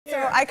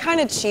I kind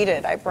of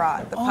cheated. I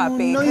brought the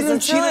puppy. No, you didn't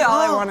it's really cheat at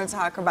all I all. want to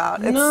talk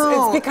about.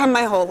 No. It's become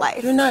my whole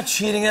life. You're not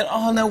cheating at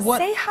all. Now what?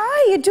 Say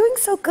hi. You're doing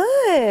so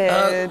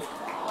good.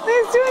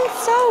 He's doing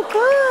so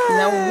good.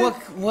 Now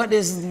what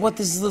is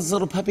this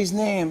little puppy's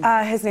name?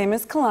 His name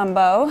is Columbo.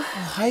 Oh,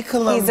 hi,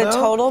 Columbo. He's a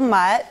total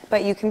mutt,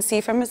 but you can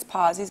see from his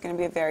paws he's going to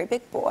be a very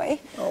big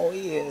boy. Oh,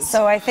 he is.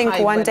 So I think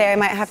Hi, one buddy. day I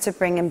might have to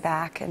bring him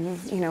back, and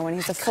when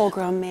he's a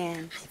full-grown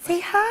man. Say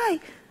hi.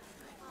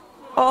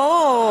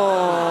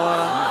 Oh,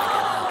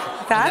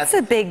 that's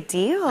a big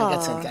deal.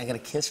 I got a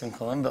kiss from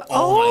Columbo.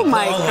 Oh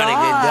my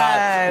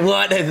God.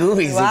 What a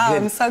gooey. Wow,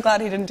 I'm so glad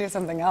he didn't do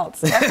something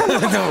else.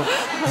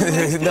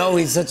 No,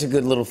 he's such a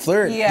good little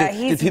flirt. Yeah,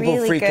 he's do people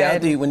really freak good.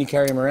 out when you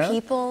carry him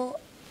around?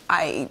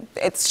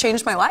 It's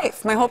changed my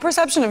life. My whole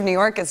perception of New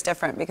York is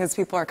different because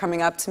people are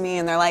coming up to me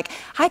and they're like,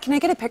 hi, can I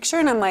get a picture?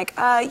 And I'm like,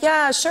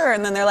 yeah, sure.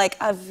 And then they're like,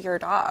 of your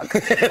dog.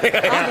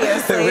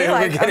 Obviously.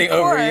 We're getting of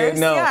over course.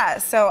 you. No. Yeah,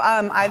 so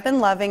I've been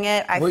loving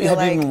it. Have you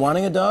been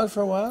wanting a dog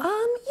for a while?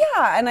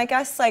 Yeah, and I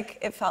guess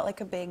it felt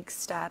like a big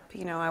step.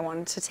 I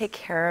wanted to take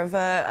care of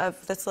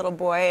this little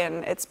boy,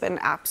 and it's been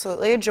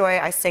absolutely a joy.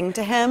 I sing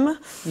to him.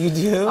 You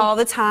do? All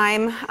the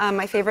time.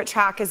 My favorite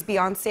track is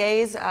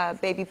Beyoncé's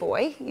Baby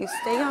Boy. You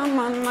stay on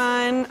my mind.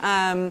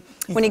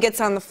 When he gets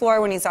on the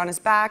floor, when he's on his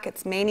back,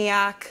 it's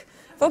Maniac.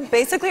 Well,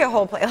 basically a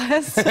whole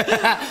playlist.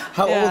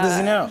 How old is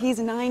he now? He's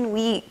 9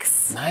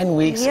 weeks. 9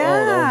 weeks old.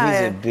 Oh,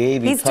 he's a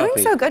baby He's puppy.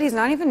 doing so good. He's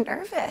not even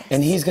nervous.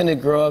 And he's going to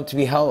grow up to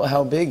be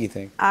how big, you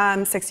think?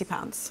 60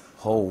 pounds.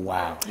 Oh,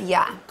 wow.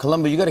 Yeah.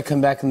 Columbo, you got to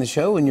come back on the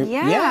show when you're...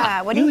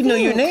 Yeah. What do you think? know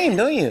your name,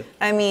 don't you?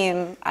 I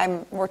mean,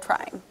 we're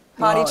trying.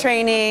 Potty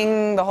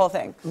training, the whole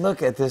thing.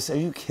 Look at this. Are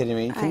you kidding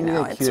me? I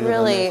know,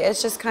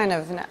 it's just kind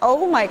of...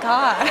 Oh, my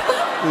God.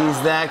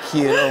 He's that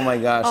cute. Oh, my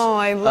gosh. Oh,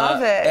 I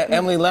love it.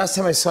 Emily, last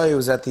time I saw you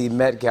was at the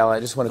Met Gala. I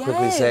just want to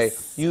quickly say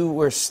you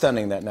were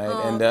stunning that night,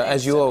 and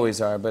as you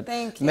always are. But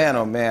man,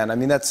 oh, man. I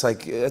mean, that's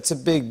a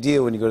big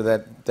deal when you go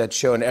to that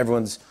show and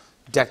everyone's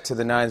decked to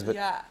the nines, but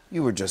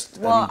you were just...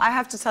 Well, I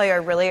have to tell you, I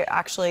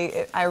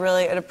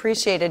really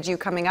appreciated you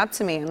coming up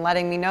to me and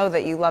letting me know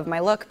that you love my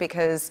look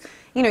because,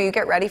 you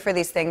get ready for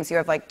these things, you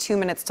have 2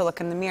 minutes to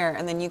look in the mirror,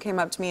 and then you came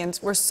up to me and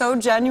were so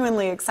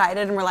genuinely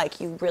excited and were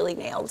like, you really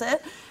nailed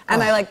it.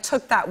 And I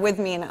took that with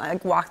me and I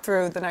walked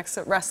through the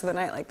rest of the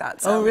night like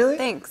that. So, oh, really?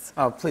 Thanks.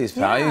 Oh, please,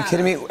 pal. Are you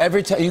kidding me?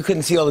 Every time you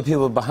couldn't see all the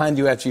people behind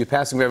you after you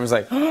passed, and everyone's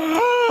like,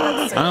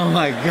 oh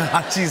my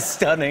God, she's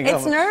stunning.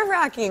 It's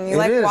nerve-wracking. You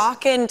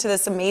walk into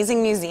this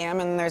amazing museum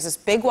and there's this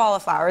big wall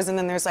of flowers and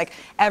then there's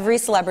every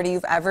celebrity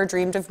you've ever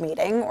dreamed of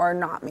meeting or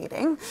not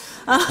meeting.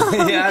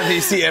 Yeah,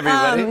 you see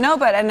everybody.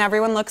 And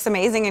everyone looks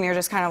amazing and you're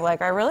just kind of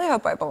like, I really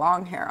hope I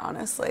belong here,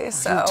 honestly.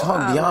 So you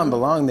talk beyond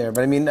belong there,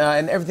 but I mean,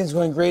 and everything's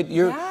going great.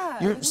 Your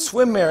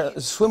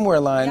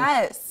swimwear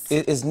line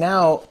is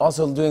now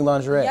also doing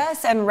lingerie.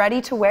 Yes, and ready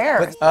to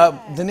wear.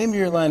 But the name of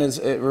your line is,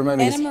 remind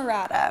me.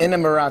 Inamorata.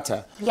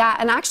 Inamorata. Yeah,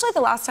 and actually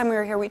the last time we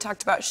were here, we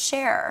talked about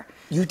Cher.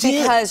 You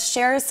did? Because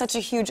Cher is such a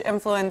huge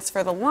influence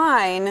for the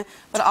line,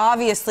 but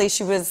obviously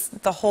she was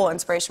the whole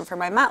inspiration for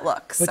my Met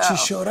look. But she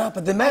showed up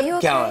at the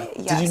Met Gala.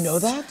 Yes. Did you know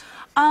that?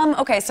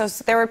 Okay, so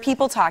there were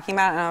people talking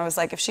about it, and I was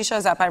like, if she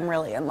shows up, I'm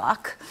really in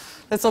luck.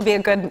 This will be a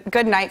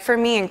good night for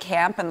me in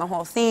camp and the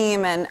whole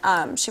theme.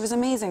 And she was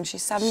amazing.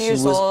 She's 70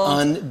 years old. She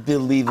was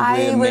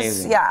unbelievably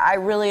amazing. Yeah, I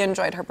really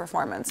enjoyed her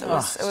performance. It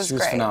was great. She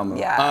was phenomenal.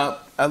 Yeah.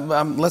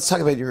 Let's talk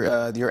about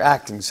your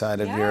acting side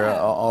of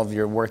all of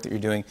your work that you're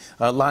doing.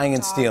 Lying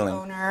and Stealing.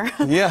 Owner.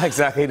 Yeah,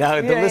 exactly. Now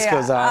the list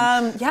goes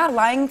on.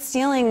 Lying and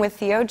Stealing with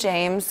Theo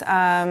James.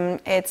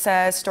 It's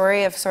a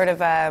story of sort of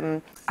a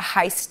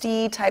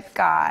heisty type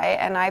guy,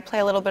 and I play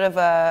a little bit of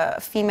a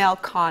female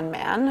con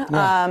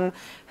man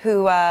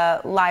who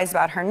lies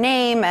about her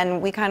name,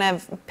 and we kind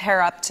of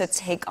pair up to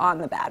take on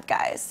the bad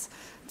guys.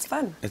 It's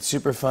fun. It's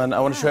super fun.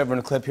 I want to show everyone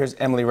a clip. Here's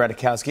Emily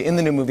Ratajkowski in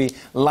the new movie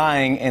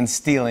Lying and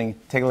Stealing.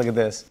 Take a look at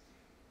this.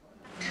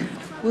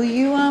 Will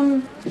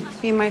you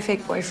be my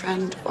fake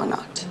boyfriend or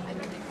not?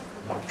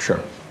 Sure.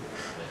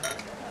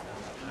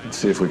 Let's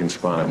see if we can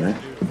spot him, eh?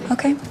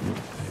 Okay.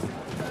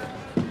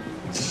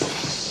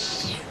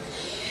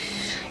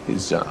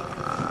 Is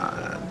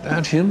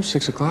that him?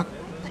 6 o'clock?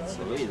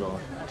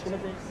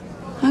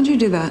 How'd you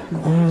do that? I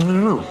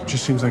don't know.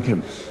 Just seems like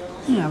him.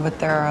 Yeah, but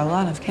there are a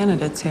lot of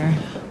candidates here.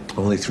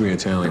 Only 3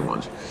 Italian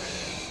ones.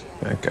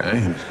 That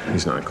guy,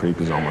 he's not a creep,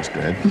 he's almost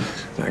dead.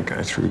 That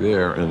guy through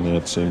there, and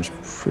that seems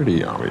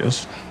pretty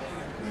obvious.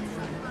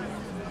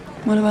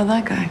 What about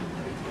that guy?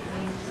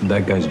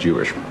 That guy's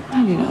Jewish.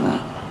 How do you know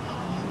that?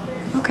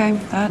 Okay,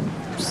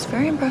 that's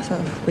very impressive.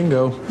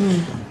 Bingo.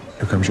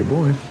 Here comes your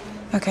boy.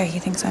 Okay, he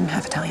thinks I'm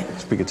half Italian.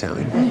 Speak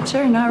Italian.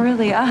 Sure, not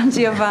really.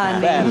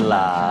 Giovanni.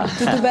 Bella.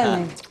 Tutto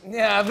bene.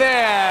 Yeah,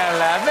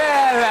 bella.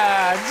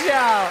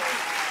 Ciao.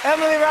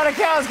 Emily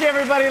Ratajkowski,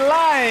 everybody.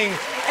 Lying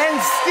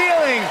and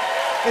Stealing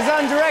is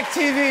on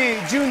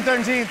DirecTV June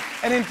 13th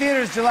and in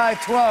theaters July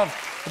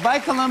 12th. Bye,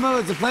 Columbo.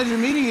 It's a pleasure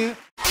meeting you.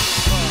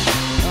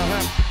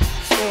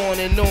 On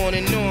and on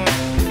and on.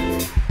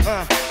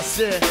 I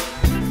said,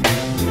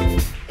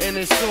 and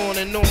it's on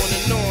and on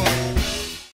and on.